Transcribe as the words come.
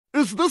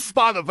Is this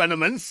spider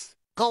venomous?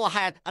 Go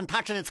ahead and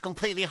touch it, it's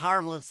completely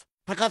harmless,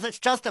 because it's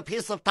just a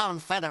piece of down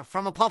feather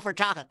from a puffer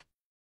jacket.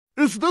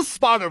 Is this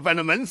spider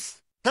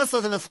venomous? This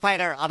isn't a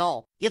spider at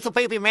all. It's a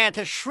baby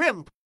mantis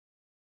shrimp.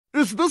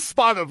 Is this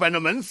spider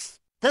venomous?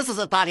 This is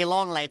a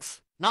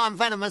daddylonglegs,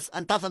 non-venomous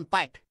and doesn't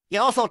bite. It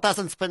also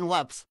doesn't spin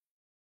webs.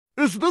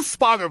 Is this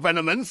spider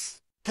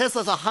venomous? This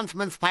is a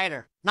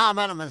huntsmanspider,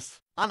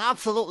 non-venomous, and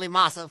absolutely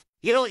massive.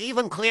 It'll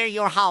even clear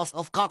your house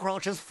of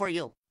cockroaches for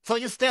you, so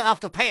you still have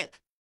to pay it.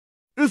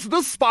 Is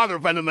this spider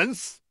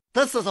venomous?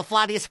 This is a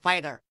flatty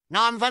spider,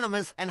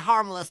 non-venomous and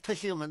harmless to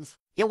humans.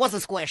 It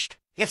wasn't squished.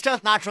 It's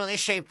just naturally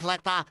shaped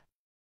like that.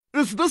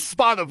 Is this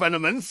spider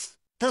venomous?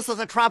 This is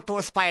a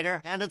trapdoor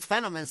spider, and it's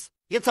venomous.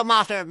 It's a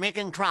master at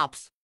making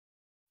traps.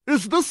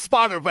 Is this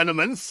spider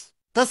venomous?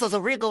 This is a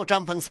regal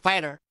jumping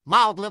spider,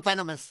 mildly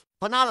venomous,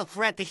 but not a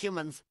threat to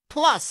humans.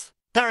 Plus,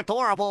 they're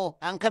adorable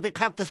and can be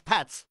kept as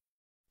pets.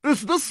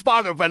 Is this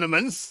spider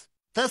venomous?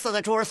 This is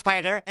a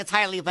jorospider. It's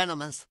highly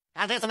venomous,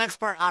 and it's an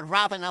expert at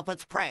wrapping up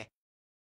its prey.